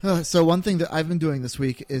So one thing that I've been doing this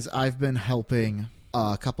week is I've been helping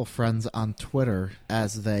a couple friends on Twitter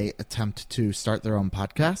as they attempt to start their own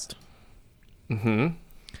podcast. Mm-hmm.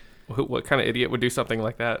 What kind of idiot would do something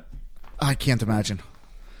like that? I can't imagine.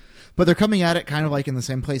 But they're coming at it kind of like in the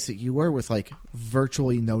same place that you were, with like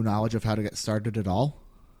virtually no knowledge of how to get started at all.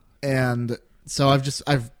 And so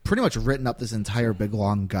I've pretty much written up this entire big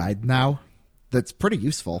long guide now that's pretty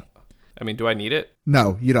useful. I mean, do I need it?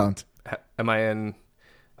 No, you don't. Am I in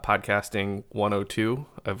podcasting 102?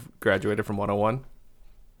 I've graduated from 101.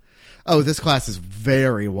 Oh, this class is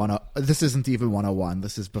very this isn't even 101.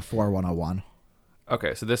 This is before 101.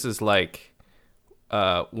 Okay, so this is like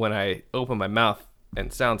when I open my mouth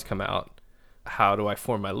and sounds come out, how do I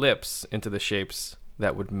form my lips into the shapes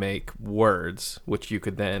that would make words, which you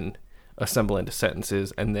could then assemble into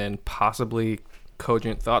sentences and then possibly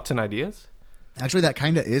cogent thoughts and ideas? Actually, that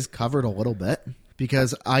kind of is covered a little bit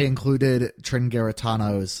because I included Trin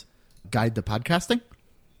Garitano's Guide to Podcasting.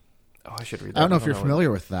 Oh, I should read that. I don't know if you're familiar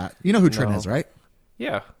with that. You know who Trin is, right?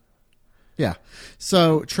 Yeah. Yeah.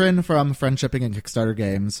 So Trin from Friendshipping and Kickstarter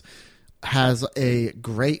Games has a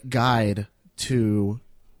great guide to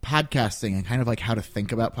podcasting and kind of like how to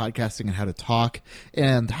think about podcasting and how to talk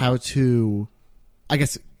and how to, I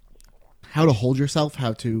guess, how to hold yourself,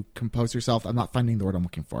 how to compose yourself. I'm not finding the word I'm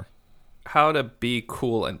looking for. How to be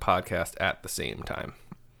cool and podcast at the same time.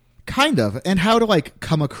 Kind of. And how to like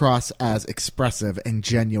come across as expressive and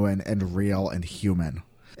genuine and real and human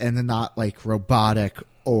and not like robotic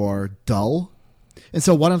or dull. And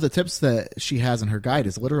so one of the tips that she has in her guide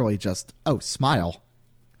is literally just, smile.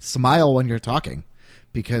 Smile when you're talking,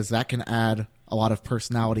 because that can add a lot of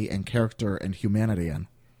personality and character and humanity in.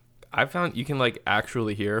 I found you can like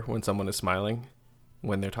actually hear when someone is smiling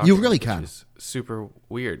when they're talking. You really can. Which is super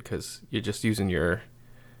weird because you're just using your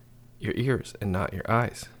ears and not your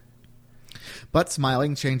eyes. But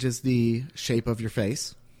smiling changes the shape of your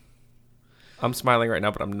face. I'm smiling right now,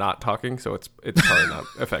 but I'm not talking, so it's probably not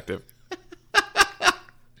effective.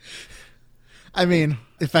 I mean,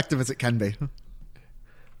 effective as it can be.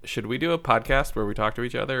 Should we do a podcast where we talk to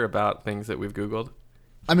each other about things that we've Googled?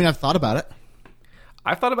 I mean, I've thought about it.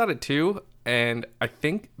 I've thought about it too, and I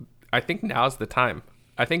think now's the time.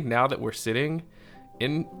 I think now that we're sitting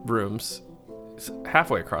in rooms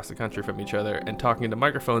halfway across the country from each other and talking into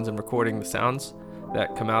microphones and recording the sounds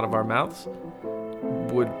that come out of our mouths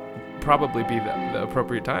would probably be the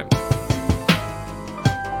appropriate time.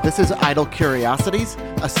 This is Idle Curiosities,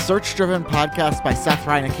 a search-driven podcast by Seth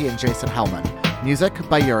Reineke and Jason Hellman. Music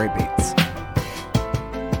by Yuri Beats.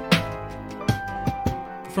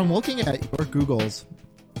 From looking at your Googles,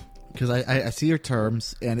 because I see your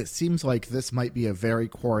terms, and it seems like this might be a very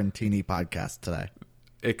quarantine-y podcast today.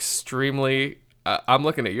 Extremely. I'm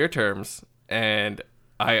looking at your terms, and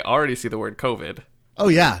I already see the word COVID. Oh,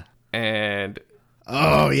 yeah. And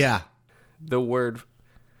oh, yeah. The word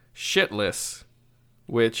shitless,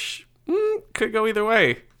 which could go either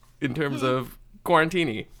way in terms of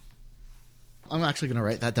quarantine-y. I'm actually going to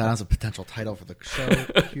write that down as a potential title for the show.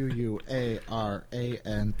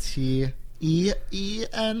 QUARANTEEENY?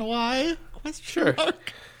 Sure.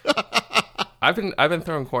 I've been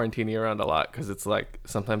throwing quarantini around a lot because it's like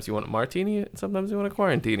sometimes you want a martini and sometimes you want a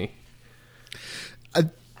quarantini.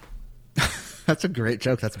 That's a great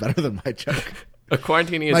joke. That's better than my joke. A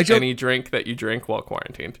quarantini is any drink that you drink while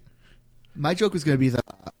quarantined. My joke was going to be that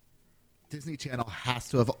Disney Channel has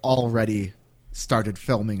to have already started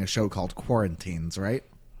filming a show called Quarantines, right?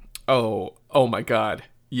 Oh my God.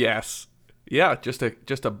 Yes. Yeah, just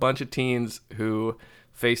a bunch of teens who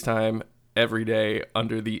FaceTime every day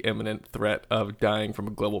under the imminent threat of dying from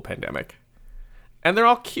a global pandemic. And they're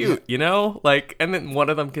all cute, you know? Like, and then one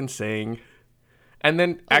of them can sing. And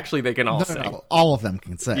then actually they can all sing. No, all of them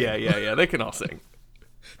can sing. Yeah, they can all sing.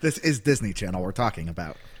 This is Disney Channel we're talking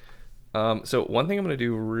about. So one thing I'm going to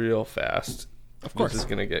do real fast. Of course. This is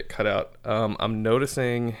going to get cut out. I'm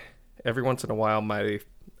noticing every once in a while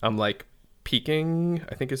I'm like peaking.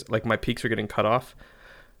 I think it's like my peaks are getting cut off.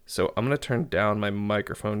 So I'm going to turn down my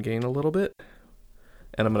microphone gain a little bit.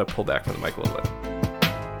 And I'm going to pull back from the mic a little bit.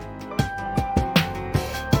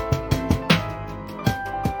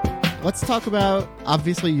 Let's talk about,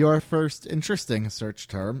 obviously, your first interesting search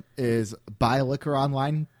term is Buy Liquor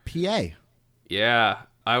Online PA. Yeah,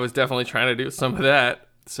 I was definitely trying to do some of that.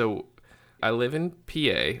 So I live in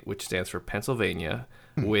PA, which stands for Pennsylvania,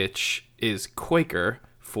 which is Quaker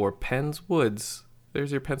for Penn's Woods.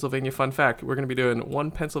 There's your Pennsylvania fun fact. We're going to be doing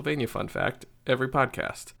one Pennsylvania fun fact every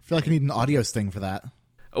podcast. I feel like I need an audio sting for that.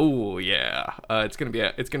 Oh yeah, it's gonna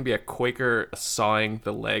be a Quaker sawing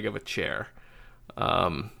the leg of a chair.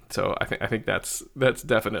 So I think that's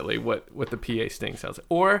definitely what the PA sting sounds like.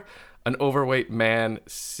 Or an overweight man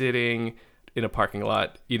sitting in a parking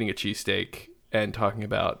lot eating a cheesesteak and talking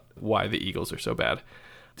about why the Eagles are so bad.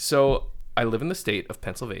 So I live in the state of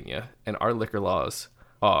Pennsylvania, and our liquor laws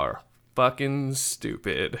are fucking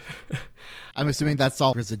stupid. I'm assuming that's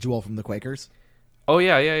all residual from the Quakers. Oh,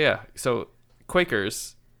 yeah. So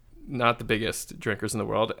Quakers, not the biggest drinkers in the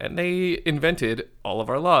world, and they invented all of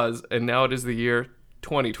our laws, and now it is the year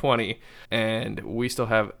 2020, and we still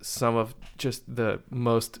have some of just the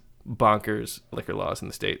most bonkers liquor laws in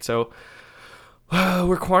the state. So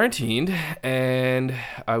we're quarantined, and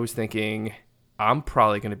I was thinking I'm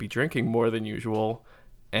probably going to be drinking more than usual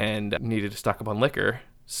and needed to stock up on liquor.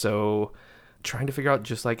 So trying to figure out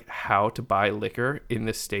just like how to buy liquor in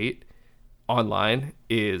this state online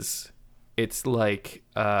it's like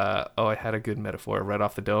I had a good metaphor right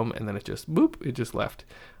off the dome, and then it just left.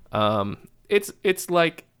 It's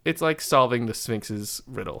like solving the Sphinx's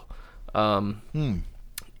riddle.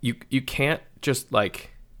 You can't just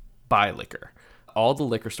like buy liquor. All the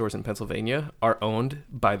liquor stores in Pennsylvania are owned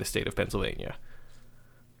by the state of Pennsylvania.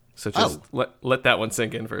 So just let that one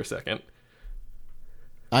sink in for a second.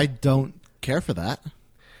 I don't care for that.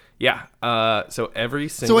 Yeah. So every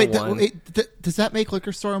single one. Does that make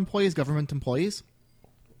liquor store employees government employees?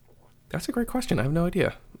 That's a great question. I have no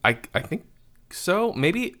idea. I think so.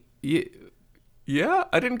 Maybe. Yeah.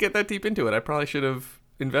 I didn't get that deep into it. I probably should have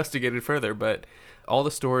investigated further. But all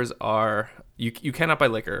the stores are. You cannot buy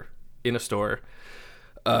liquor in a store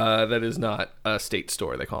that is not a state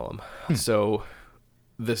store. They call them. So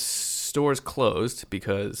the store's closed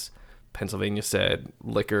because Pennsylvania said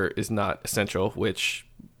liquor is not essential, which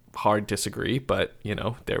hard disagree, but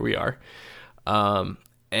there we are.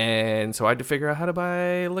 And so I had to figure out how to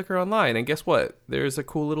buy liquor online, and guess what? There's a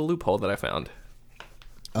cool little loophole that I found.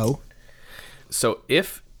 Oh. So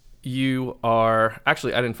if you are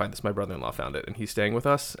actually, I didn't find this, my brother-in-law found it, and he's staying with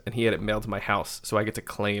us, and he had it mailed to my house, so I get to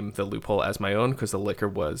claim the loophole as my own because the liquor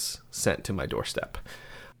was sent to my doorstep.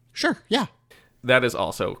 Sure, yeah. That is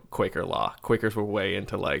also Quaker law. Quakers were way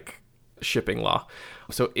into like shipping law.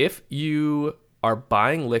 So if you are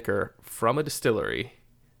buying liquor from a distillery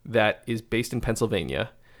that is based in Pennsylvania,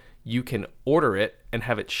 you can order it and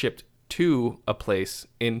have it shipped to a place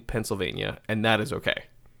in Pennsylvania, and that is okay.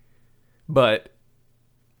 But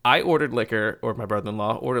I ordered liquor, or my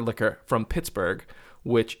brother-in-law ordered liquor from Pittsburgh,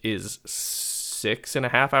 which is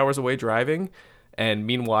 6.5 hours away driving. And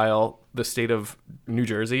meanwhile, the state of New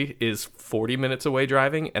Jersey is 40 minutes away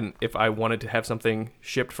driving. And if I wanted to have something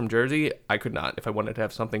shipped from Jersey, I could not. If I wanted to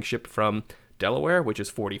have something shipped from Delaware, which is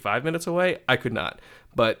 45 minutes away, I could not.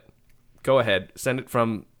 But go ahead, send it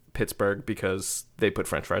from Pittsburgh because they put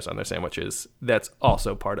French fries on their sandwiches. That's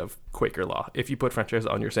also part of Quaker law. If you put French fries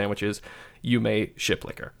on your sandwiches, you may ship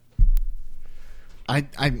liquor.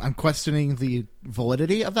 I'm questioning the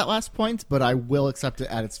validity of that last point, but I will accept it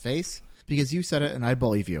at its face because you said it and I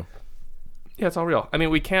believe you. Yeah, it's all real. I mean,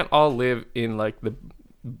 we can't all live in like the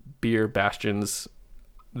beer bastions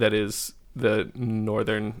that is the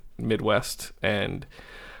northern Midwest, and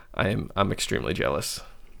I'm extremely jealous.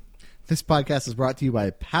 This podcast is brought to you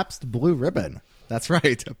by Pabst Blue Ribbon. That's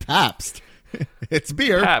right, Pabst. It's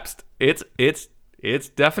beer. Pabst. It's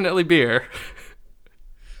definitely beer.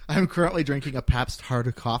 I'm currently drinking a Pabst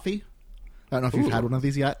Hard Coffee. I don't know if you've had one of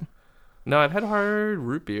these yet. No, I've had hard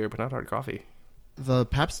root beer, but not hard coffee. The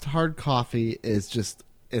Pabst Hard Coffee is just,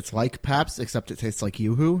 it's like Pabst, except it tastes like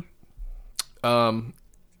Yoo-hoo.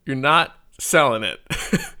 You're not selling it.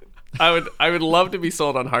 I would love to be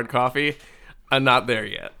sold on hard coffee. I'm not there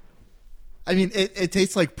yet. I mean, it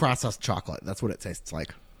tastes like processed chocolate. That's what it tastes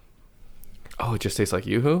like. Oh, it just tastes like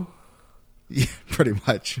Yoo-hoo? Yeah, pretty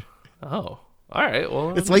much. Oh, all right.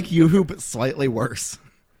 Well, it's like Yoo-hoo, but slightly worse.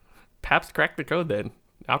 Pabst cracked the code then.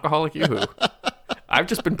 Alcoholic Yoo-hoo. I've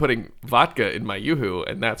just been putting vodka in my Yoo-hoo,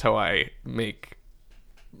 and that's how I drink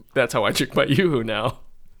my Yoo-hoo now.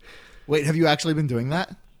 Wait, have you actually been doing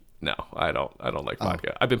that? No, I don't like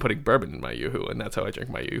vodka. I've been putting bourbon in my Yoo-hoo, and that's how I drink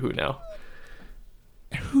my Yoo-hoo now.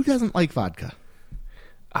 Who doesn't like vodka?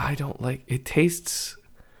 I don't like it. Tastes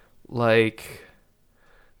like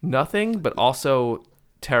nothing, but also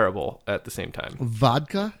terrible at the same time.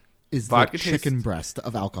 Vodka is the chicken breast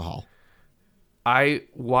of alcohol.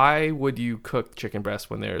 Why would you cook chicken breast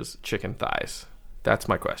when there's chicken thighs? That's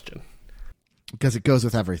my question. Because it goes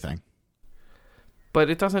with everything. But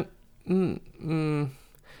it doesn't.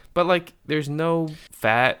 But like, there's no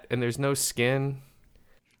fat and there's no skin.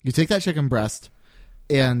 You take that chicken breast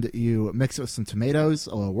and you mix it with some tomatoes,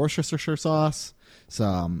 a little Worcestershire sauce,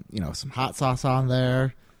 some hot sauce on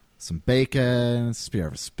there, some bacon, spear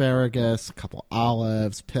of asparagus, a couple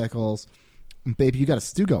olives, pickles. And baby, you got a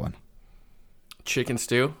stew going. Chicken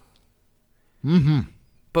stew? Mm-hmm.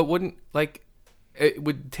 But wouldn't, like, it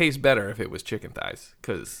would taste better if it was chicken thighs,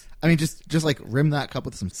 because... I mean, just like rim that cup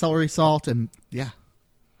with some celery salt and, yeah.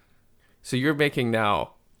 So you're making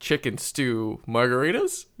now chicken stew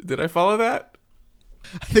margaritas? Did I follow that?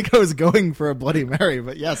 I think I was going for a Bloody Mary,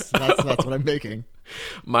 but yes, that's what I'm making.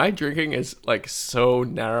 My drinking is like so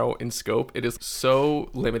narrow in scope. It is so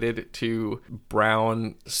limited to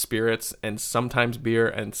brown spirits and sometimes beer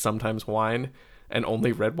and sometimes wine and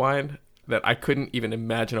only red wine that I couldn't even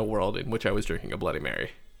imagine a world in which I was drinking a Bloody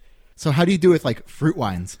Mary. So how do you do with like fruit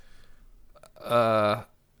wines?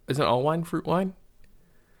 Isn't all wine fruit wine?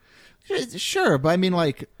 Sure, but I mean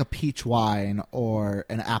like a peach wine or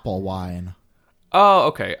an apple wine. Oh,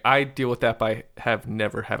 okay. I deal with that by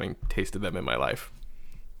never having tasted them in my life.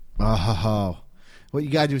 Oh, what you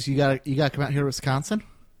gotta do is you gotta come out here to Wisconsin.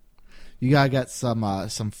 You gotta get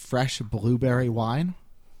some fresh blueberry wine.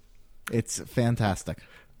 It's fantastic.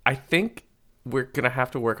 I think we're gonna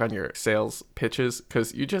have to work on your sales pitches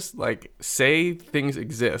because you just like say things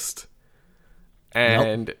exist,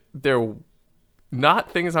 and they're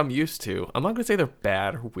not things I'm used to. I'm not gonna say they're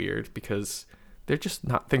bad or weird because they're just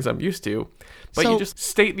not things I'm used to. But you just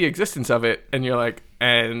state the existence of it, and you're like,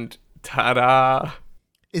 and ta-da.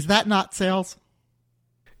 Is that not sales?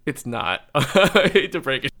 It's not. I hate to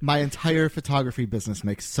break it. My entire photography business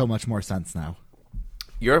makes so much more sense now.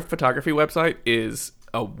 Your photography website is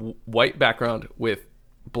a white background with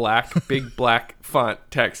big black font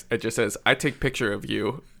text. It just says, I take picture of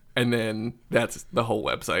you. And then that's the whole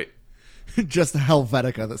website. Just a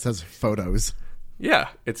Helvetica that says photos. Yeah.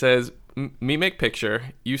 It says, me make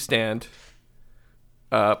picture. You stand.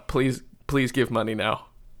 Please give money now.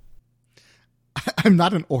 I'm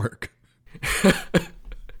not an orc.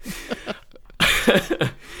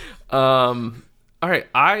 All right.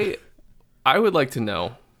 I would like to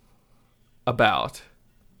know about.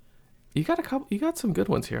 You got some good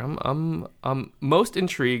ones here. I'm most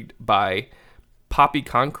intrigued by Poppy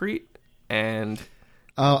Concrete and.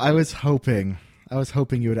 Oh, I was hoping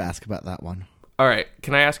you would ask about that one. All right.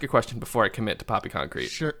 Can I ask a question before I commit to Poppy Concrete?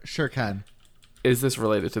 Sure can. Is this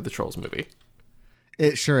related to the Trolls movie?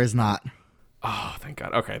 It sure is not. Oh, thank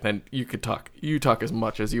God. Okay, then you could talk. You talk as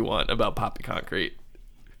much as you want about Poppy Concrete.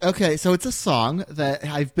 Okay, so it's a song that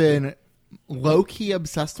I've been low-key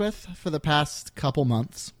obsessed with for the past couple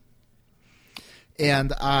months.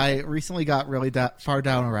 And I recently got really far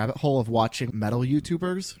down a rabbit hole of watching metal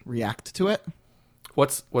YouTubers react to it.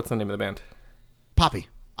 What's the name of the band? Poppy.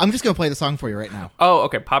 I'm just going to play the song for you right now. Oh,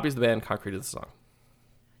 okay. Poppy's the band, Concrete is the song.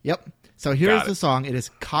 Yep. So here's the song. It is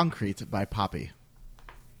Concrete by Poppy.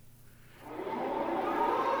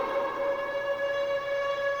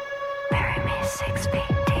 Bury me 6 feet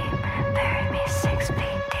deep. Bury me 6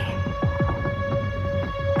 feet deep.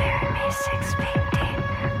 Bury me 6 feet deep.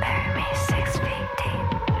 Bury me 6 feet deep.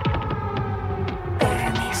 Bury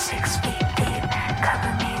me 6 feet deep.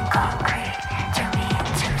 Cover me in concrete. Turn me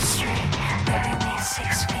into a street. Bury me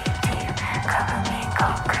 6 feet deep. Cover me in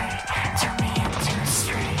concrete. Turn me into a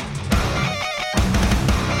street.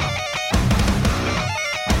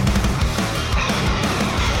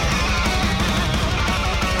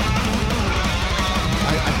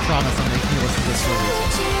 I promise I'm making you listen to this for a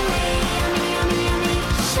reason.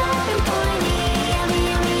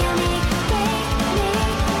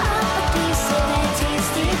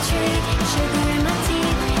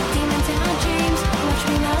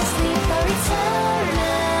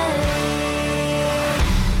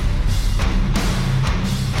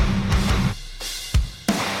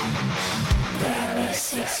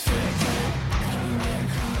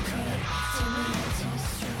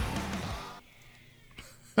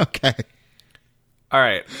 Okay. All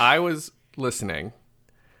right. I was listening,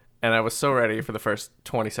 and I was so ready for the first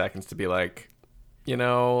 20 seconds to be like,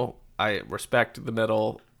 I respect the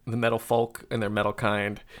metal folk and their metal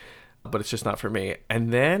kind, but it's just not for me.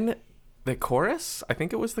 And then the chorus, I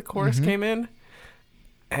think it was the chorus came in,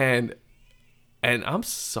 and I'm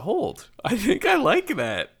sold. I think I like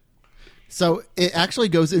that. So it actually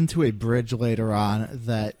goes into a bridge later on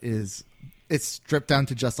that it's stripped down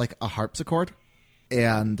to just like a harpsichord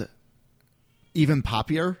and even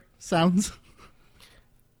poppier sounds.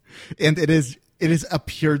 And it is a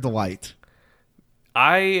pure delight.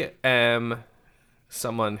 I am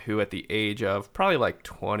someone who at the age of probably like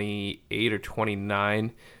 28 or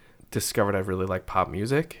 29 discovered I really like pop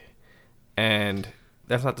music. And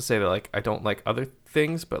that's not to say that like I don't like other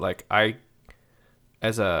things, but like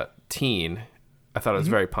as a teen, I thought it was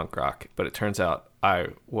very punk rock, but it turns out I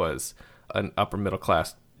was an upper middle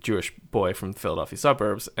class Jewish boy from the Philadelphia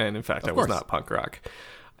suburbs, and in fact, I was course. not punk rock.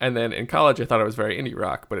 And then in college, I thought I was very indie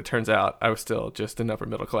rock, but it turns out I was still just an upper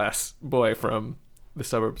middle class boy from the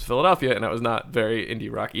suburbs of Philadelphia, and I was not very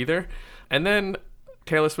indie rock either. And then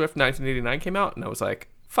Taylor Swift 1989 came out, and I was like,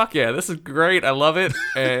 fuck yeah, this is great. I love it.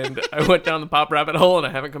 And I went down the pop rabbit hole, and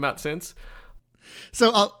I haven't come out since.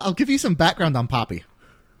 So I'll give you some background on Poppy.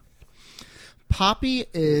 Poppy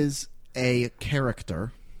is a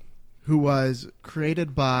character who was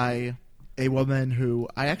created by a woman who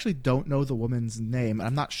I actually don't know the woman's name.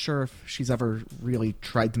 I'm not sure if she's ever really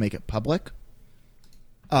tried to make it public.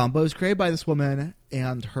 But it was created by this woman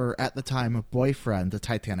and her, at the time, boyfriend, the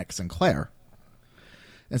Titanic Sinclair.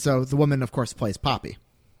 And so the woman, of course, plays Poppy.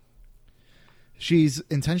 She's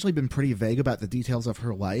intentionally been pretty vague about the details of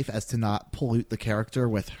her life as to not pollute the character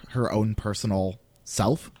with her own personal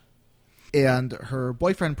self. And her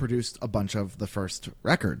boyfriend produced a bunch of the first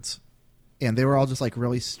records. And they were all just like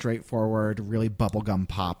really straightforward, really bubblegum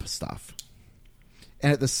pop stuff.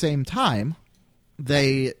 And at the same time,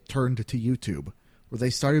 they turned to YouTube, where they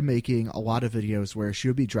started making a lot of videos where she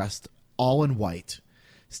would be dressed all in white,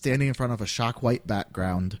 standing in front of a shock white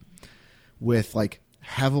background with like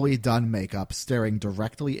heavily done makeup, staring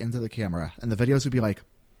directly into the camera. And the videos would be like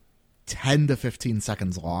 10 to 15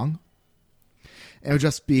 seconds long. And it would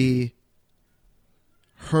just be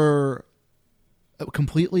her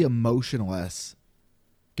completely emotionless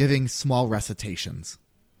giving small recitations.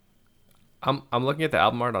 I'm looking at the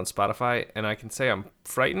album art on Spotify, and I can say I'm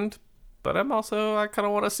frightened, but I kind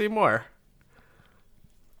of want to see more.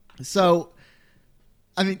 So,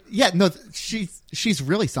 I mean, yeah, no, she's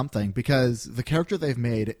really something, because the character they've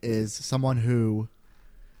made is someone who,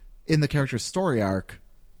 in the character's story arc,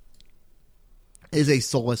 is a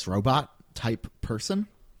soulless robot type person.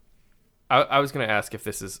 I was going to ask if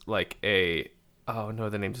this is like a... Oh, no,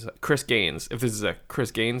 the name is Chris Gaines. If this is a Chris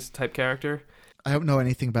Gaines type character. I don't know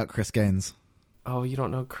anything about Chris Gaines. Oh, you don't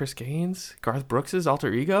know Chris Gaines? Garth Brooks'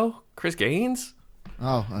 alter ego? Chris Gaines?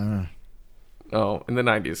 Oh, I don't know. Oh, in the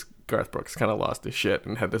 90s, Garth Brooks kind of lost his shit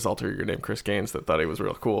and had this alter ego named Chris Gaines that thought he was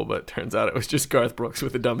real cool, but turns out it was just Garth Brooks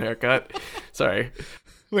with a dumb haircut. Sorry.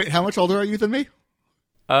 Wait, how much older are you than me?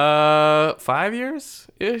 5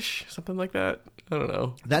 years-ish? Something like that. I don't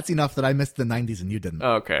know. That's enough that I missed the 90s and you didn't.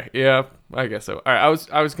 Okay, yeah, I guess so. All right,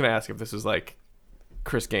 I was gonna ask if this was like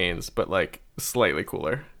Chris Gaines, but like slightly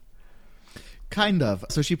cooler. Kind of.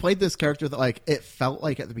 So she played this character that, like, it felt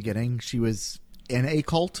like at the beginning she was in a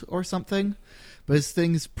cult or something, but as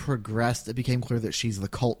things progressed, it became clear that she's the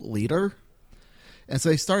cult leader. And so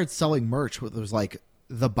they started selling merch that was like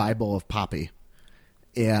the Bible of Poppy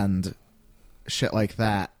and shit like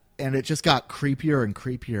that. And it just got creepier and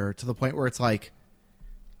creepier to the point where it's like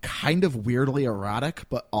kind of weirdly erotic,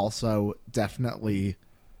 but also definitely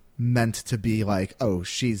meant to be like, oh,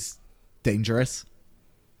 she's dangerous.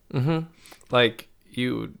 Mm-hmm. Like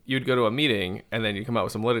you'd go to a meeting and then you come out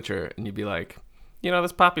with some literature and you'd be like, you know,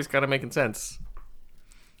 this Poppy's kind of making sense.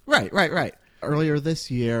 Right. Earlier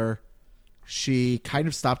this year, she kind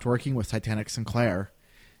of stopped working with Titanic Sinclair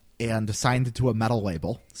and signed to a metal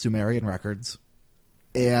label, Sumerian Records.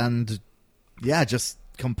 And yeah, just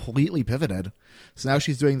completely pivoted. So now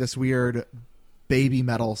she's doing this weird baby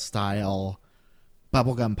metal style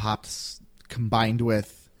bubblegum pop combined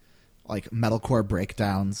with like metalcore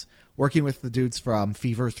breakdowns, working with the dudes from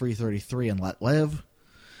Fever 333 and Let Live.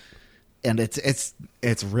 And it's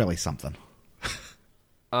really something.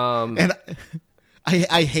 And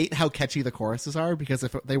I hate how catchy the choruses are, because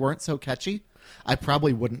if they weren't so catchy, I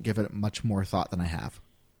probably wouldn't give it much more thought than I have.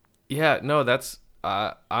 Yeah, no, that's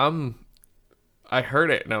I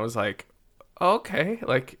heard it and I was like, okay,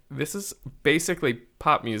 like this is basically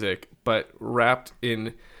pop music but wrapped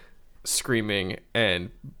in screaming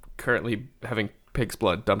and currently having pig's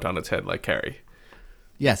blood dumped on its head like Carrie.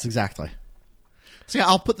 Yes, exactly. So yeah,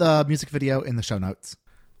 I'll put the music video in the show notes.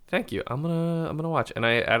 Thank you. I'm gonna watch, and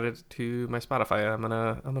I added it to my Spotify.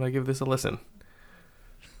 I'm gonna give this a listen.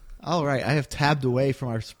 All right, I have tabbed away from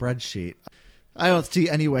our spreadsheet. I don't see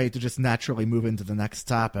any way to just naturally move into the next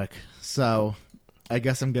topic, so I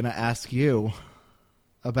guess I'm gonna ask you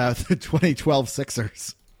about the 2012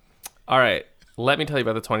 Sixers. All right, let me tell you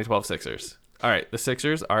about the 2012 Sixers. All right, the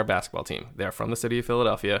Sixers are a basketball team. They're from the city of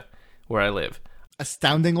Philadelphia, where I live.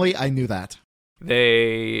 Astoundingly, I knew that.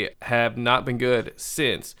 They have not been good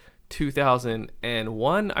since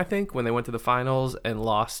 2001, I think, when they went to the finals and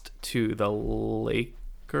lost to the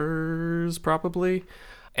Lakers, probably.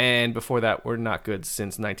 And before that, were not good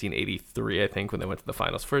since 1983, I think, when they went to the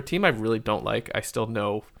finals. For a team I really don't like, I still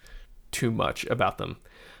know too much about them.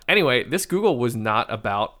 Anyway, this Google was not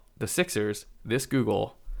about the Sixers. This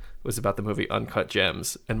Google was about the movie Uncut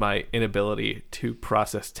Gems and my inability to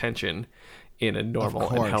process tension in a normal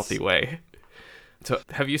and healthy way. So,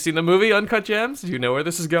 have you seen the movie Uncut Gems? Do you know where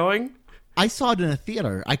this is going? I saw it in a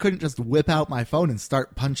theater. I couldn't just whip out my phone and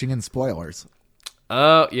start punching in spoilers.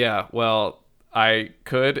 Oh, yeah. Well, I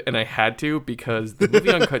could and I had to because the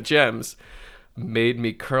movie Uncut Gems made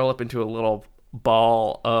me curl up into a little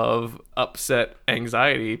ball of upset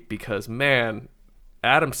anxiety because, man,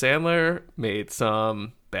 Adam Sandler made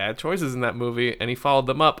some bad choices in that movie, and he followed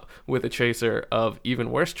them up with a chaser of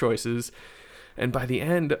even worse choices. And by the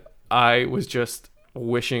end, I was just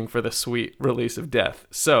wishing for the sweet release of death.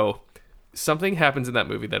 So something happens in that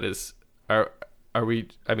movie that is, are we,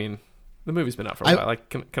 I mean, the movie's been out for a while. Like,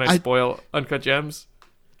 can I spoil Uncut Gems?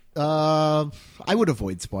 I would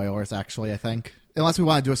avoid spoilers, actually, I think. Unless we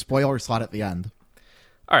want to do a spoiler slot at the end.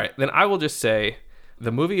 All right, then I will just say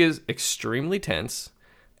the movie is extremely tense.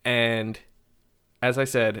 And as I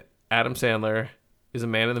said, Adam Sandler is a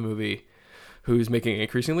man in the movie who's making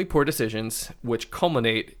increasingly poor decisions, which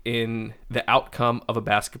culminate in the outcome of a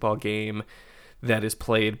basketball game that is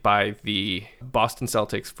played by the Boston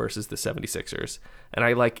Celtics versus the 76ers. And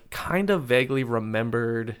I kind of vaguely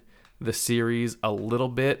remembered the series a little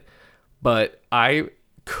bit, but I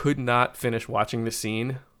could not finish watching the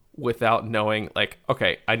scene without knowing,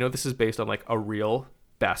 okay, I know this is based on a real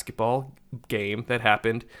basketball game that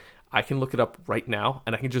happened. I can look it up right now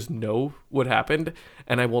and I can just know what happened,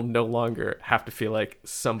 and I will no longer have to feel like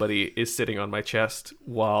somebody is sitting on my chest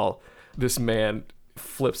while this man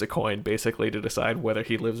flips a coin basically to decide whether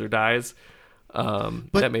he lives or dies.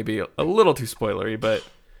 That may be a little too spoilery, but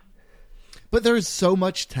there is so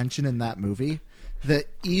much tension in that movie that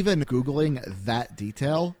even Googling that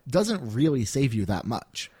detail doesn't really save you that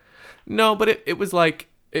much. No, but it was like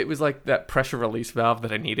that pressure release valve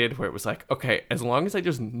that I needed, where it was like, okay, as long as I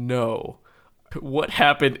just know what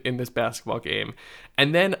happened in this basketball game.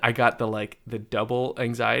 And then I got the double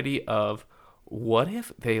anxiety of, what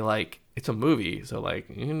if they it's a movie, so you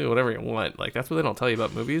can do whatever you want. That's what they don't tell you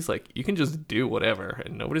about movies. You can just do whatever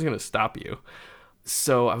and nobody's going to stop you.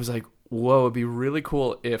 So I was like, whoa, it'd be really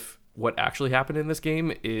cool if what actually happened in this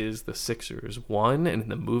game is the Sixers won, and in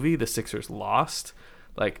the movie the Sixers lost.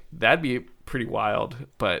 That'd be pretty wild.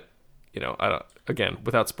 But I don't, again,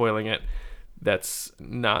 without spoiling it, that's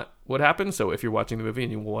not what happened. So if you're watching the movie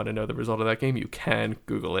and you want to know the result of that game, you can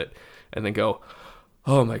Google it and then go,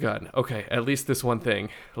 oh my God, okay, at least this one thing,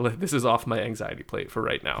 this is off my anxiety plate for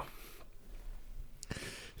right now.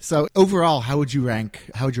 So overall, how would you rank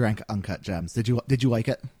Uncut Gems? Did you like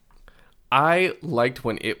it? I liked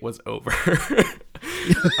when it was over.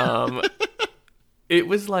 It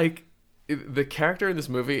was the character in this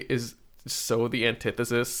movie is so the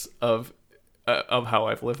antithesis of how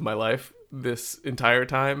I've lived my life this entire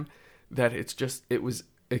time, that it was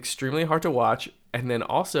extremely hard to watch. And then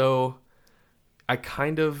also, I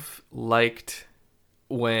kind of liked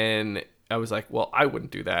when I was like, well, I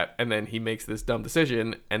wouldn't do that. And then he makes this dumb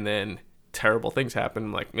decision, and then terrible things happen.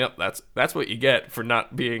 I'm like, yep, that's what you get for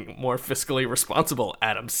not being more fiscally responsible,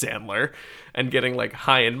 Adam Sandler, and getting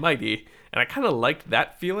high and mighty. And I kind of liked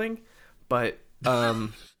that feeling, but I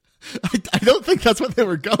don't think that's what they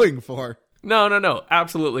were going for. No,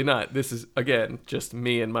 absolutely not. This is, again, just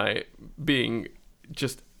me and my being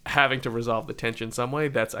just having to resolve the tension some way.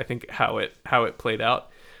 That's, I think, how it played out.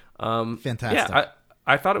 Fantastic. Yeah,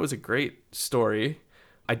 I thought it was a great story.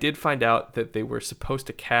 I did find out that they were supposed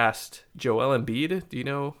to cast Joel Embiid. Do you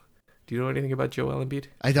know anything about Joel Embiid?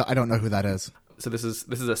 I don't know who that is. So this is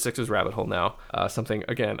a Sixers rabbit hole now. Something,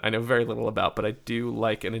 again, I know very little about, but I do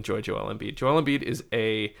like and enjoy Joel Embiid. Joel Embiid is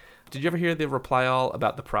a... Did you ever hear the reply all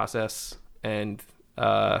about the process? And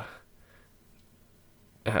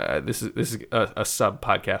this is a sub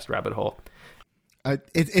podcast rabbit hole.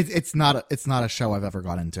 It's not a show I've ever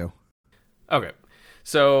gone into. Okay.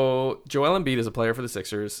 So Joel Embiid is a player for the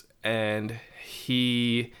Sixers, and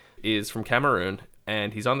he is from Cameroon,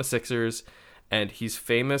 and he's on the Sixers, and he's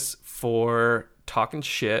famous for talking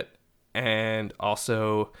shit and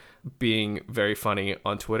also being very funny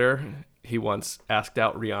on Twitter. He once asked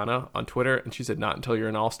out Rihanna on Twitter, and she said, "Not until you're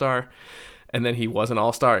an all-star." And then he was an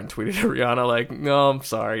all-star and tweeted to Rihanna "No, I'm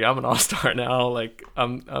sorry, I'm an all-star now.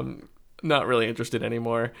 I'm not really interested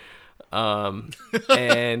anymore."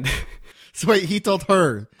 And so wait, he told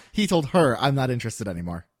her, "I'm not interested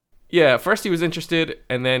anymore." Yeah, first he was interested,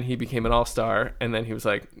 and then he became an all-star, and then he was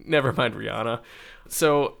like, "Never mind Rihanna."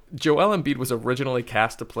 So Joel Embiid was originally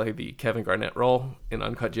cast to play the Kevin Garnett role in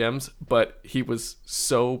Uncut Gems, but he was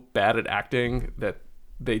so bad at acting that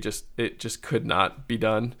it just could not be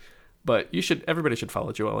done. But everybody should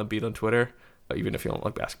follow Joel Embiid on Twitter, even if you don't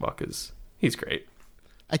like basketball, because he's great.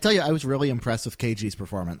 I tell you, I was really impressed with KG's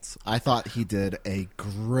performance. I thought he did a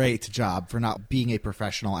great job for not being a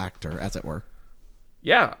professional actor, as it were.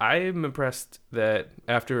 Yeah, I'm impressed that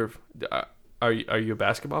after... are you a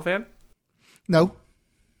basketball fan? No.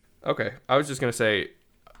 Okay, I was just going to say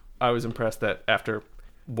I was impressed that after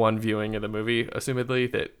one viewing of the movie,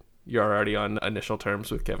 assumedly, that you're already on initial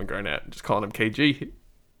terms with Kevin Garnett, just calling him KG.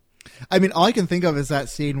 I mean, all I can think of is that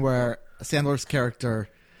scene where Sandler's character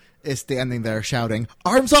is standing there shouting,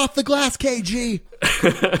 "Arms off the glass, KG!"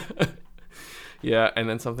 Yeah, and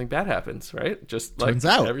then something bad happens, right? Just Turns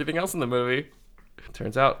like out. everything else in the movie.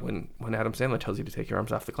 Turns out when Adam Sandler tells you to take your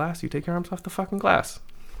arms off the glass, you take your arms off the fucking glass.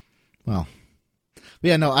 Well,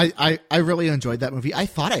 yeah, no, I really enjoyed that movie. I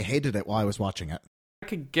thought I hated it while I was watching it.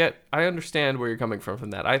 I understand where you're coming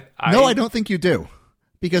from that. No, I don't think you do.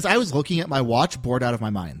 Because I was looking at my watch, bored out of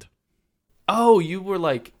my mind. Oh, you were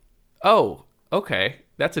like, oh, okay.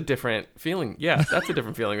 That's a different feeling. Yeah, that's a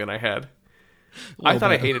different feeling than I had. I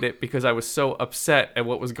thought I hated it because I was so upset at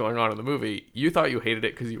what was going on in the movie. You thought you hated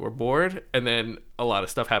it because you were bored, and then a lot of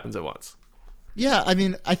stuff happens at once. Yeah, I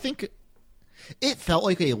mean, I think it felt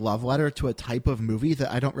like a love letter to a type of movie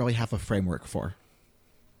that I don't really have a framework for.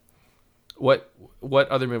 What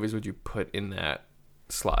other movies would you put in that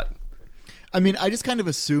slot? I mean, I just kind of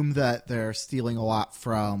assume that they're stealing a lot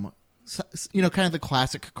from, kind of the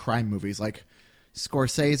classic crime movies like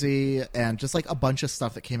Scorsese and just like a bunch of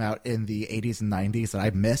stuff that came out in the 80s and 90s that I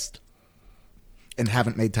missed and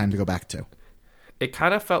haven't made time to go back to. It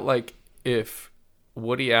kind of felt like if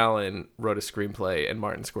Woody Allen wrote a screenplay and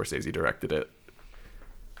Martin Scorsese directed it.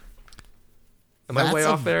 Am I way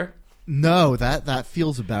off there? No, that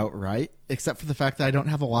feels about right, except for the fact that I don't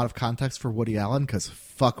have a lot of context for Woody Allen because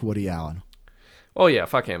fuck Woody Allen. Oh yeah,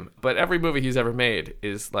 fuck him. But every movie he's ever made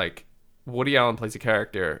is like Woody Allen plays a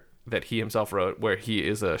character that he himself wrote where he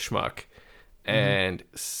is a schmuck. And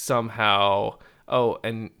somehow,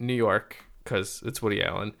 and New York, because it's Woody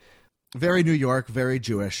Allen. Very New York, very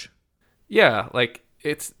Jewish. Yeah, like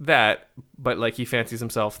it's that, but like he fancies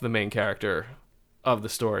himself the main character of the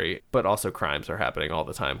story, but also crimes are happening all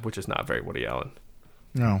the time, which is not very Woody Allen.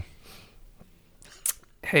 No.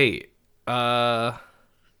 Hey, I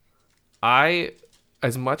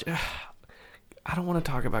don't want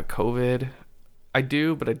to talk about COVID. I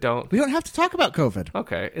do, but I don't. We don't have to talk about COVID.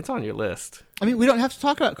 Okay, it's on your list. I mean, we don't have to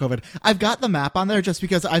talk about COVID. I've got the map on there just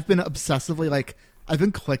because I've been obsessively, I've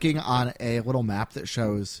been clicking on a little map that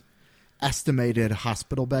shows estimated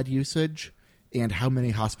hospital bed usage and how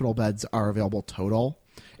many hospital beds are available total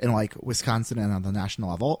in, Wisconsin and on the national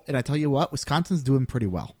level. And I tell you what, Wisconsin's doing pretty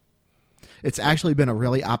well. It's actually been a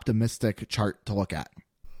really optimistic chart to look at.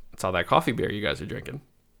 It's all that coffee beer you guys are drinking.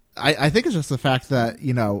 I think it's just the fact that,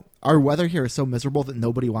 our weather here is so miserable that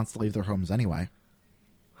nobody wants to leave their homes anyway.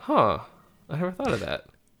 Huh. I never thought of that.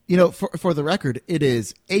 For the record, it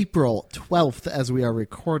is April 12th as we are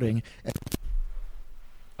recording.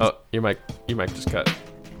 Oh, your mic just cut.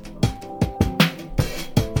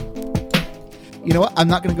 You know what? I'm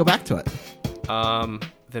not going to go back to it.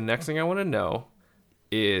 The next thing I want to know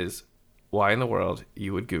is why in the world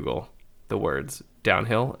you would Google the words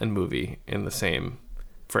downhill and movie in the same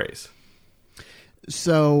phrase.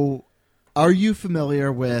 So, are you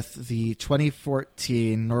familiar with the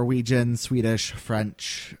 2014 Norwegian, Swedish,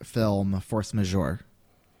 French film Force Majeure?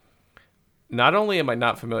 Not only am I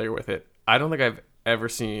not familiar with it, I don't think I've ever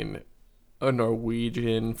seen a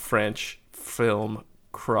Norwegian, French film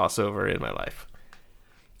crossover in my life.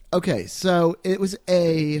 Okay, so it was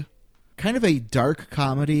a kind of a dark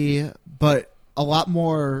comedy, but a lot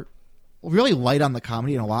more really light on the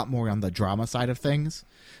comedy and a lot more on the drama side of things.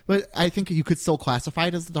 But I think you could still classify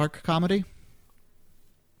it as a dark comedy.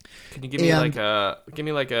 Can you give me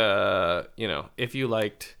like a, if you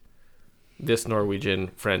liked this Norwegian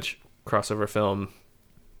French crossover film,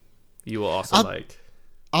 you will also like.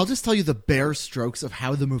 I'll just tell you the bare strokes of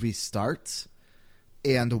how the movie starts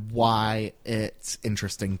and why it's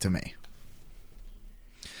interesting to me.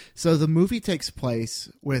 So the movie takes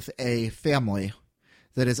place with a family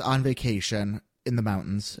that is on vacation in the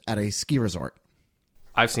mountains at a ski resort.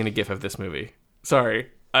 I've seen a GIF of this movie. Sorry,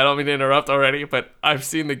 I don't mean to interrupt already, but I've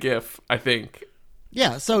seen the GIF, I think.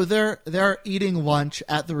 Yeah, so they're eating lunch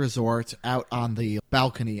at the resort out on the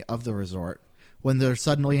balcony of the resort when there's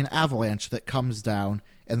suddenly an avalanche that comes down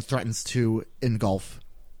and threatens to engulf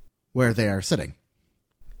where they are sitting.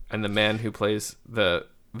 And the man who plays the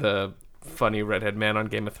funny redhead man on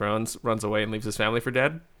Game of Thrones runs away and leaves his family for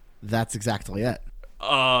dead? That's exactly it.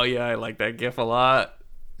 Oh, yeah, I like that GIF a lot.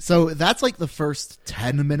 So that's like the first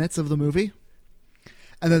 10 minutes of the movie.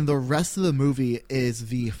 And then the rest of the movie is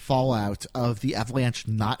the fallout of the avalanche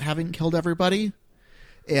not having killed everybody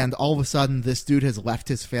and all of a sudden this dude has left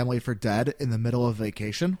his family for dead in the middle of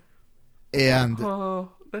vacation. And Oh,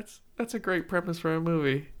 that's a great premise for a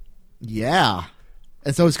movie. yeah.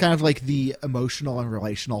 And so it's kind of like the emotional and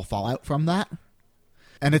relational fallout from that.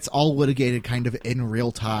 And it's all litigated kind of in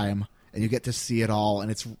real time, and you get to see it all. And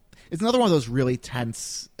it's another one of those really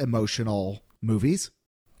tense, emotional movies.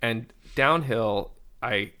 And Downhill,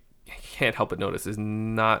 I can't help but notice, is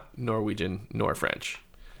not Norwegian nor French.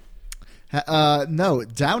 No,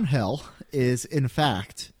 Downhill is, in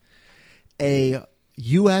fact, a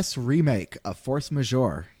U.S. remake of Force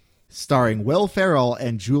Majeure, starring Will Ferrell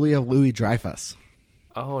and Julia Louis-Dreyfus.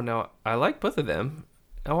 Oh, no, I like both of them.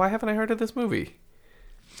 Oh, why haven't I heard of this movie?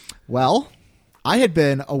 Well, I had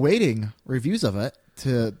been awaiting reviews of it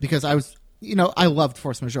because I was, I loved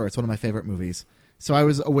Force Majeure. It's one of my favorite movies. So I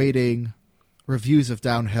was awaiting reviews of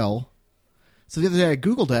Downhill. So the other day I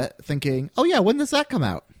Googled it thinking, oh yeah, when does that come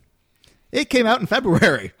out? It came out in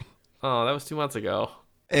February. Oh, that was 2 months ago.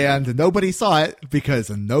 And nobody saw it because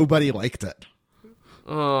nobody liked it.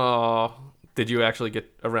 Oh, did you actually get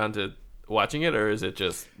around to watching it, or is it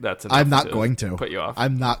just that's enough I'm not to going to. put you off?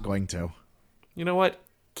 I'm not going to. You know what?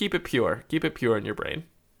 Keep it pure. Keep it pure in your brain.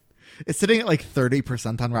 It's sitting at like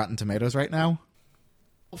 30% on Rotten Tomatoes right now.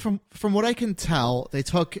 From what I can tell, they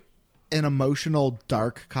took an emotional,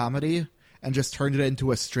 dark comedy and just turned it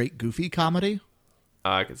into a straight, goofy comedy.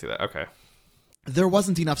 I can see that. Okay. There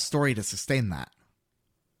wasn't enough story to sustain that.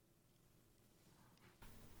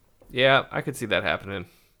 Yeah, I could see that happening.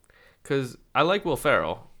 Because I like Will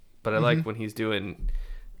Ferrell, but I like when he's doing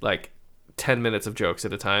like 10 minutes of jokes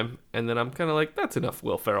at a time, and then I'm kind of like, that's enough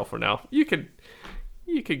Will Ferrell for now. You could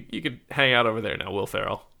hang out over there now, Will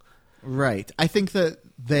Ferrell. Right. I think that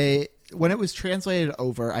when it was translated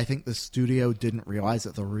over, I think the studio didn't realize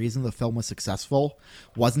that the reason the film was successful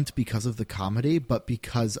wasn't because of the comedy, but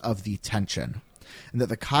because of the tension. And that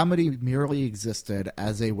the comedy merely existed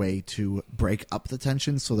as a way to break up the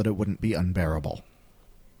tension so that it wouldn't be unbearable.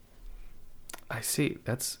 I see.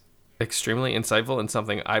 That's extremely insightful and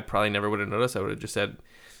something I probably never would have noticed. I would have just said,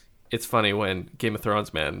 it's funny when Game of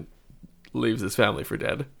Thrones man leaves his family for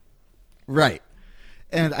dead. Right.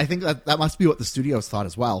 And I think that must be what the studios thought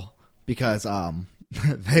as well, because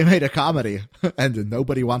they made a comedy and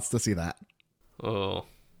nobody wants to see that. Oh,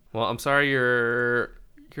 well, I'm sorry your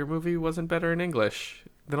movie wasn't better in English.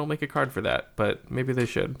 They don't make a card for that, but maybe they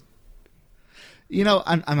should.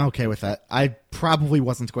 I'm okay with that. I probably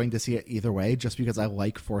wasn't going to see it either way, just because I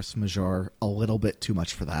like Force Majeure a little bit too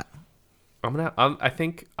much for that. I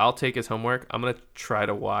think I'll take his homework. I'm gonna try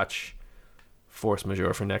to watch Force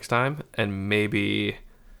Majeure for next time, and maybe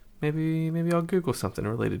I'll Google something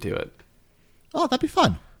related to it. Oh, that'd be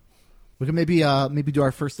fun. We can maybe do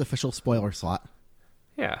our first official spoiler slot.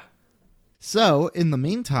 Yeah. So, in the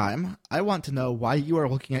meantime, I want to know why you are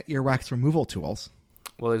looking at earwax removal tools.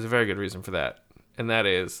 Well, there's a very good reason for that, and that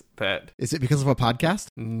is that. Is it because of a podcast?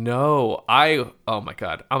 No, oh my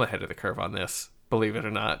God, I'm ahead of the curve on this. Believe it or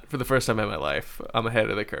not, for the first time in my life, I'm ahead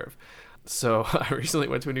of the curve. So I recently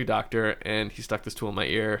went to a new doctor, and he stuck this tool in my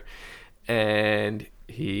ear, and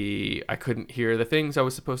I couldn't hear the things I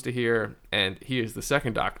was supposed to hear, and he is the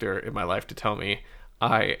second doctor in my life to tell me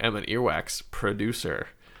I am an earwax producer,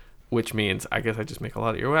 which means I guess I just make a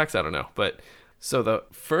lot of earwax. I don't know. But so the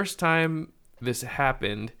first time this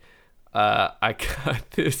happened, I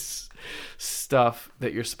got this stuff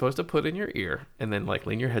that you're supposed to put in your ear and then like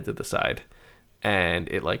lean your head to the side, and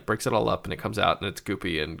it like breaks it all up and it comes out and it's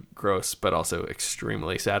goopy and gross, but also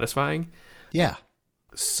extremely satisfying. Yeah.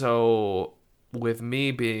 So with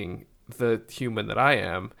me being the human that I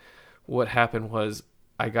am, what happened was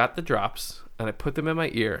I got the drops and I put them in my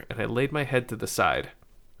ear and I laid my head to the side.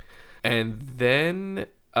 And then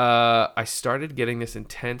I started getting this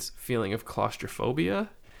intense feeling of claustrophobia,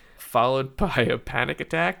 followed by a panic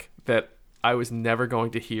attack that I was never going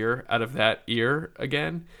to hear out of that ear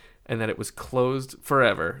again, and that it was closed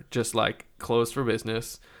forever, just like closed for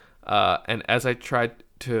business. And as I tried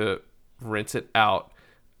to rinse it out,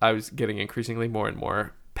 I was getting increasingly more and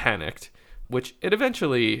more panicked, which it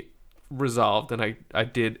eventually resolved, and I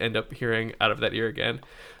did end up hearing out of that ear again.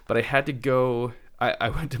 But I had to go. I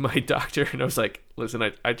went to my doctor and I was like, listen,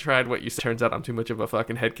 I tried what you said. Turns out I'm too much of a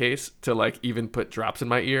fucking head case to like even put drops in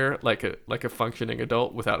my ear like a functioning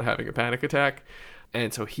adult without having a panic attack.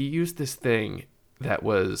 And so he used this thing that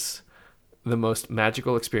was the most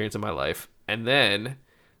magical experience of my life. And then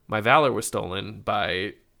my Valor was stolen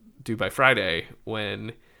due by Friday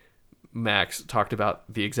when Max talked about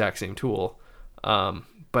the exact same tool. But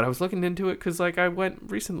I was looking into it because like I went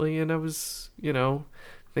recently and I was,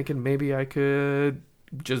 thinking maybe I could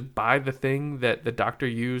just buy the thing that the doctor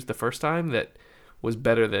used the first time that was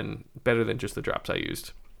better than just the drops I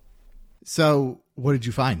used. So, what did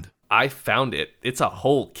you find? I found it. It's a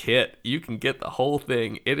whole kit. You can get the whole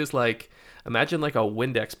thing. It is like, imagine like a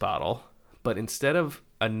Windex bottle, but instead of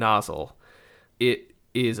a nozzle, it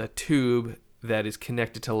is a tube that is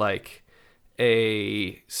connected to like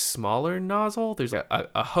a smaller nozzle. There's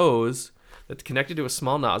a hose that's connected to a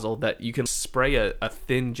small nozzle that you can spray a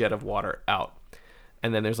thin jet of water out.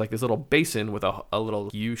 And then there's like this little basin with a little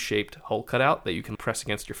U-shaped hole cut out that you can press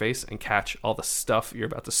against your face and catch all the stuff you're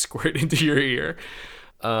about to squirt into your ear.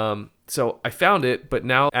 So I found it, but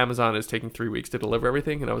now Amazon is taking 3 weeks to deliver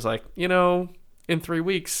everything. And I was like, in 3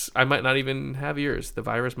 weeks, I might not even have ears. The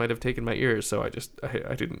virus might have taken my ears. So I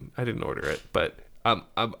didn't order it. But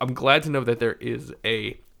I'm glad to know that there is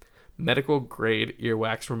a medical grade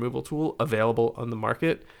earwax removal tool available on the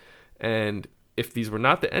market. And if these were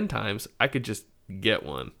not the end times, I could just get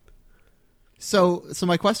one. So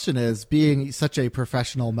my question is, being such a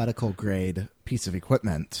professional medical grade piece of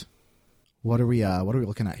equipment, what are we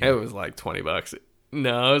looking at here? It was like $20.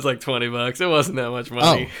 No, it was like $20. It wasn't that much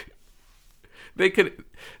money. Oh. They could.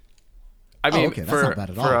 I mean, okay, that's not bad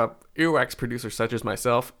at all. For a earwax producer such as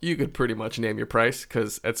myself, you could pretty much name your price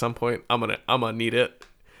because at some point I'm gonna need it,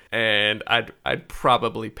 and I'd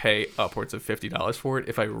probably pay upwards of $50 for it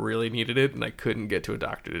if I really needed it and I couldn't get to a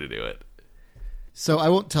doctor to do it. So I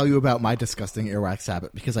won't tell you about my disgusting earwax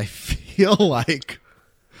habit because I feel like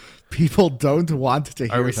people don't want to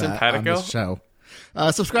hear that on this show.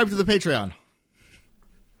 Subscribe to the Patreon.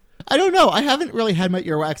 I don't know. I haven't really had my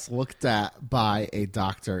earwax looked at by a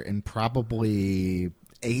doctor in probably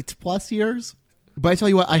 8+ years. But I tell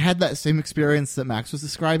you what, I had that same experience that Max was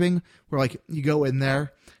describing, where like you go in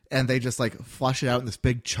there and they just like flush it out and this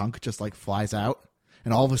big chunk just like flies out,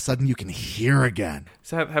 and all of a sudden you can hear again.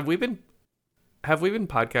 So have we been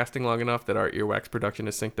podcasting long enough that our earwax production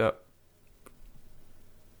is synced up?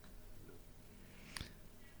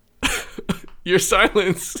 Your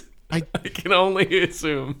silence, I can only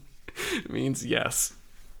assume, means yes.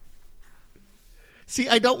 See,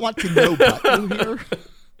 I don't want to know but you here.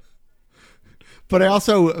 But I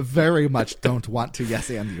also very much don't want to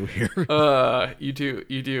yes and you here.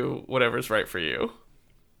 You do whatever's right for you.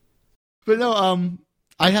 But no,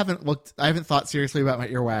 I haven't thought seriously about my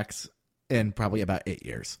earwax in probably about 8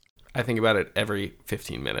 years. I think about it every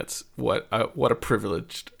 15 minutes. What a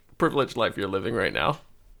privileged life you're living right now.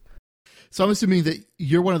 So I'm assuming that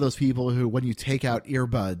you're one of those people who, when you take out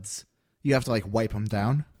earbuds, you have to like wipe them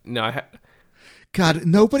down. No, God,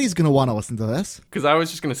 nobody's gonna want to listen to this because I was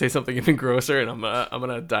just gonna say something even grosser, and I'm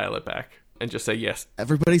gonna dial it back and just say yes.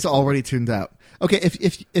 Everybody's already tuned out. Okay,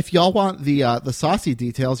 if y'all want the saucy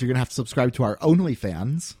details, you're gonna have to subscribe to our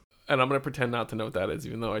OnlyFans. And I'm gonna pretend not to know what that is,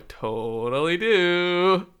 even though I totally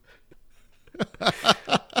do.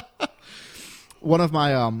 One of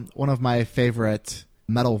my favorite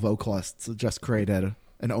metal vocalists just created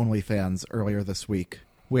an OnlyFans earlier this week,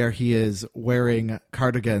 where he is wearing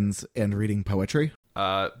cardigans and reading poetry.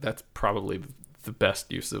 That's probably the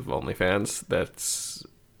best use of OnlyFans that's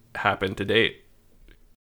happened to date.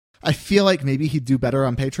 I feel like maybe he'd do better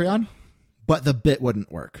on Patreon, but the bit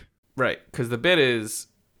wouldn't work. Right, because the bit is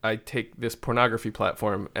I take this pornography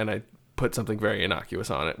platform and I put something very innocuous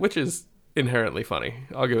on it, which is inherently funny.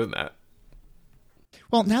 I'll give him that.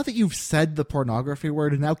 Well, now that you've said the pornography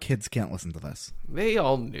word, now kids can't listen to this. They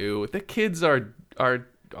all knew. The kids are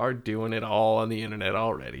doing it all on the internet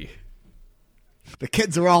already. The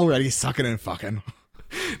kids are already sucking and fucking.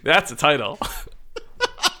 That's a title.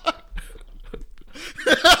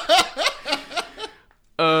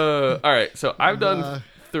 All right, so I've done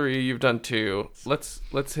 3, you've done 2.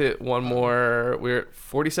 Let's hit one more. We're at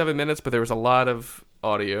 47 minutes, but there was a lot of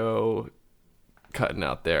audio cutting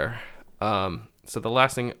out there. So the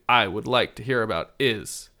last thing I would like to hear about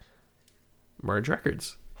is Merge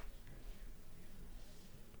Records.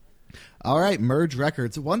 All right, Merge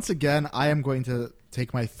Records. Once again, I am going to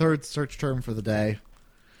take my third search term for the day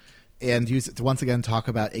and use it to once again talk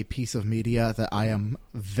about a piece of media that I am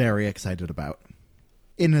very excited about.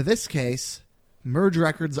 In this case, Merge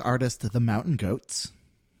Records artist The Mountain Goats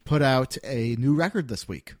put out a new record this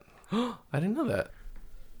week. I didn't know that.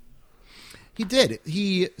 He did.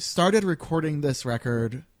 He started recording this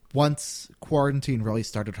record once quarantine really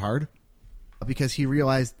started hard, because he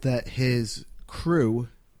realized that his crew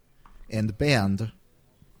and band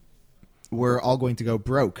were all going to go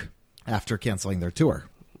broke after canceling their tour.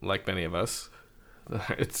 Like many of us.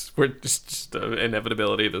 We're just an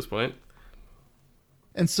inevitability at this point.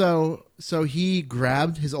 And so he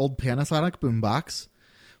grabbed his old Panasonic boombox,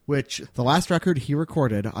 which the last record he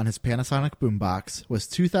recorded on his Panasonic boombox was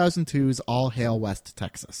 2002's All Hail West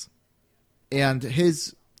Texas. And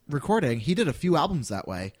his recording, he did a few albums that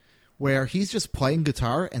way, where he's just playing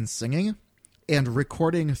guitar and singing and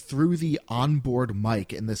recording through the onboard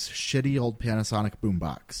mic in this shitty old Panasonic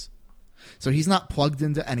boombox. So he's not plugged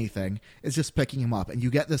into anything. It's just picking him up. And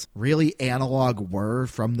you get this really analog whir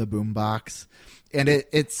from the boombox. And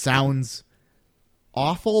it sounds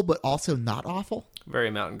awful, but also not awful.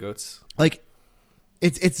 Very Mountain Goats. Like,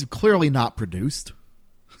 it's clearly not produced.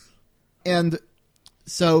 And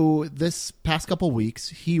so this past couple weeks,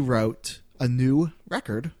 he wrote a new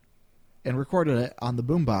record and recorded it on the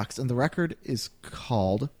boombox. And the record is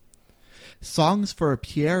called Songs for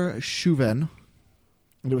Pierre Chauvin.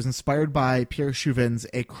 And it was inspired by Pierre Chauvin's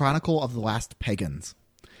A Chronicle of the Last Pagans.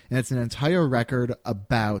 And it's an entire record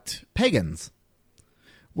about pagans,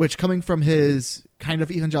 which, coming from his kind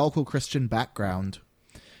of evangelical Christian background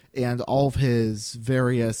and all of his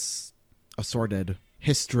various assorted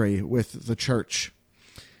history with the church,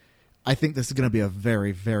 I think this is going to be a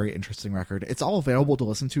very, very interesting record. It's all available to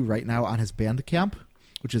listen to right now on his Bandcamp,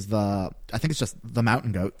 which is I think it's just The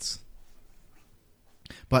Mountain Goats.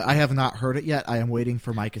 But I have not heard it yet. I am waiting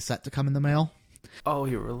for my cassette to come in the mail. Oh,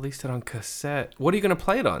 you released it on cassette. What are you going to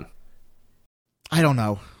play it on? I don't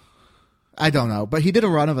know. But he did a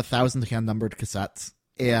run of 1,000 hand-numbered cassettes,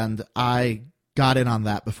 and I got in on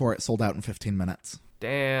that before it sold out in 15 minutes.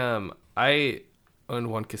 Damn. I owned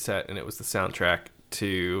one cassette, and it was the soundtrack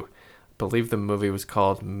to, I believe the movie was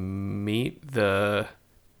called Meet the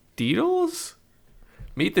Deedles?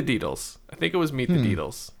 Meet the Deedles. I think it was Meet the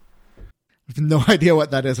Deedles. I have no idea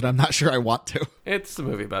what that is, and I'm not sure I want to. It's a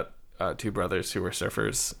movie about two brothers who were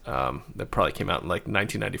surfers that probably came out in like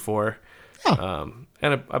 1994. Oh.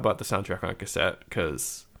 And I bought the soundtrack on cassette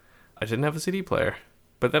because I didn't have a CD player.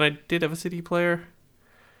 But then I did have a CD player.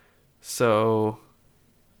 So,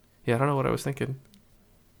 yeah, I don't know what I was thinking.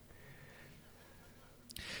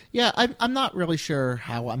 Yeah, I'm not really sure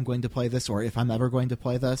how I'm going to play this or if I'm ever going to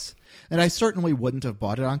play this. And I certainly wouldn't have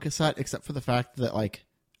bought it on cassette, except for the fact that, like,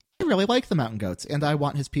 I really like the Mountain Goats, and I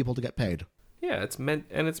want his people to get paid. Yeah, it's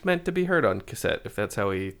meant to be heard on cassette if that's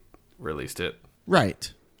how he released it.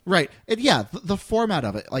 Right. And yeah, the format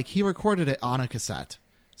of it, like, he recorded it on a cassette.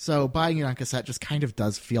 So buying it on cassette just kind of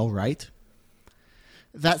does feel right.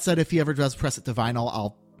 That said, if he ever does press it to vinyl,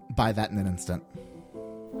 I'll buy that in an instant.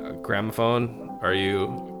 Gramophone,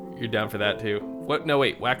 you're down for that too? What? No,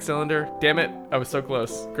 wait, Wax Cylinder? Damn it, I was so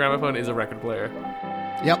close. Gramophone is a record player.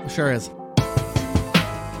 Yep, sure is.